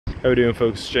How are we doing,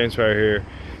 folks? James Farr here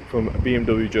from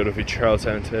BMW Joe Duffy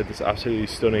Charlestown today. This absolutely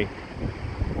stunning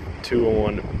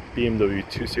 211 BMW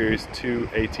 2 Series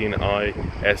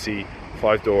 218i SE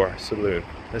 5-door saloon.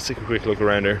 Let's take a quick look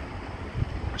around here.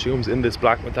 She comes in this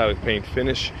black metallic paint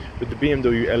finish with the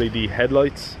BMW LED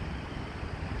headlights,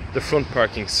 the front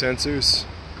parking sensors,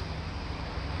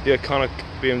 the iconic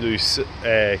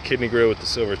BMW kidney grille with the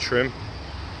silver trim.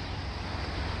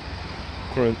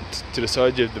 To the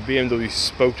side you have the BMW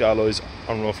spoked alloys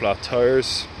on rough flat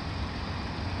tyres,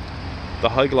 the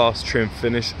high gloss trim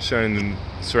finish surrounding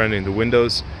the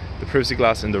windows, the privacy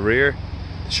glass in the rear,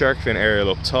 the shark fin aerial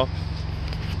up top.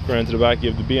 Go around to the back,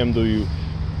 you have the BMW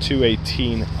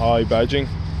 218i badging,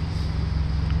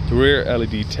 the rear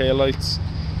LED taillights,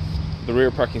 the rear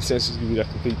parking sensors give you that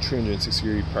complete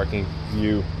 360-degree parking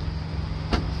view.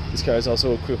 This car is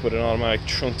also equipped with an automatic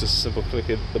trunk. Just a simple click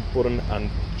of the button and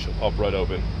it should pop right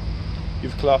open. You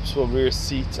have collapsible rear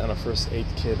seats and a first aid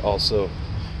kit also.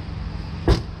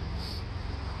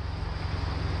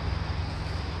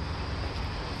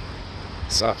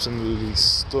 It's absolutely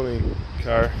stunning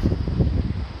car.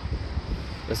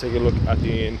 Let's take a look at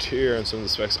the interior and some of the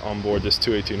specs on board this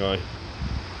 218i.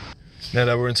 Now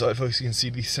that we're inside, folks, you can see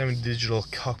the semi-digital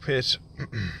cockpit.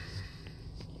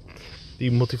 The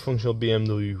multifunctional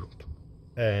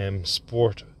BMW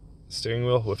Sport steering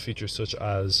wheel with features such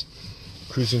as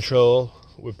cruise control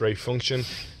with brake function,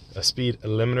 a speed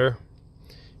limiter.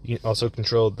 You can also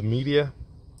control the media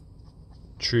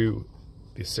through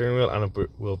the steering wheel and it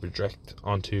will project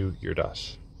onto your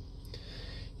dash.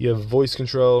 You have voice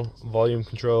control, volume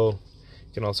control.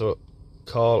 You can also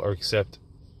call or accept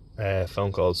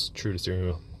phone calls through the steering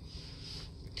wheel.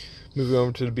 Moving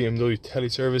over to the BMW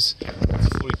teleservice, it's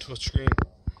a fully touchscreen.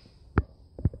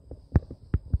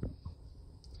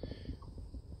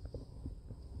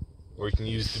 Or you can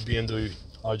use the BMW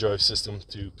iDrive system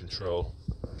to control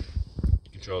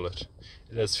it.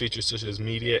 It has features such as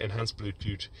media, enhanced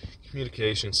Bluetooth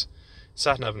communications,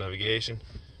 sat-nav navigation,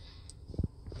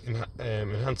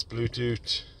 enhanced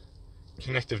Bluetooth,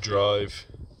 connective drive,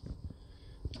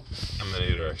 and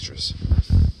many other extras.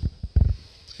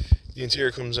 The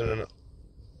interior comes in an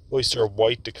oyster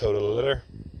white Dakota leather,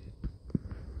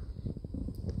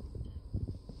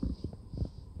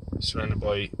 surrounded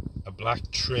by a black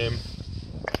trim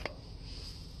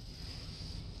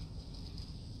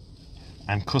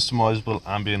and customizable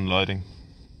ambient lighting.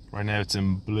 Right now it's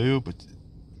in blue, but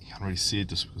you can't really see it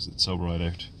just because it's so bright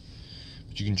out.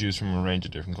 But you can choose from a range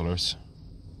of different colours.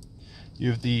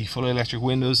 You have the fully electric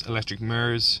windows, electric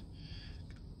mirrors,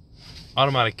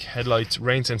 automatic headlights,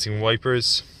 rain sensing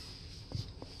wipers.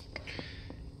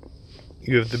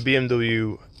 You have the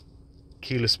BMW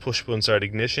keyless push button start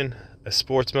ignition, a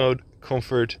sports mode,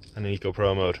 comfort, and an eco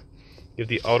pro mode. You have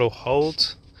the auto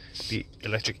hold, the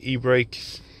electric e-brake,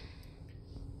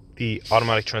 the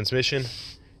automatic transmission,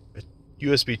 a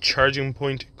USB charging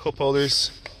point, cup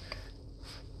holders,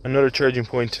 another charging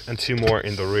point, and two more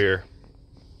in the rear.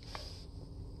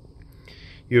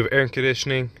 You have air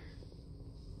conditioning,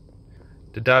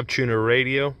 the DAB tuner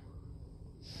radio,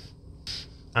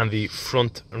 and the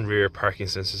front and rear parking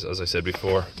sensors, as I said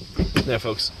before. Now,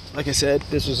 folks, like I said,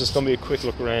 this was just going to be a quick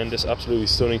look around this absolutely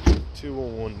stunning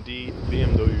 211D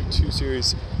BMW 2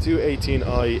 Series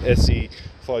 218i SE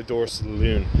 5-door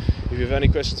saloon. If you have any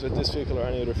questions about this vehicle or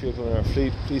any other vehicle in our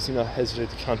fleet, please do not hesitate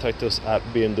to contact us at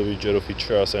BMW Joe Duffy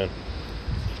Charlestown.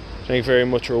 Thank you very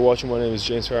much for watching. My name is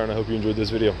James Farr and I hope you enjoyed this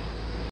video.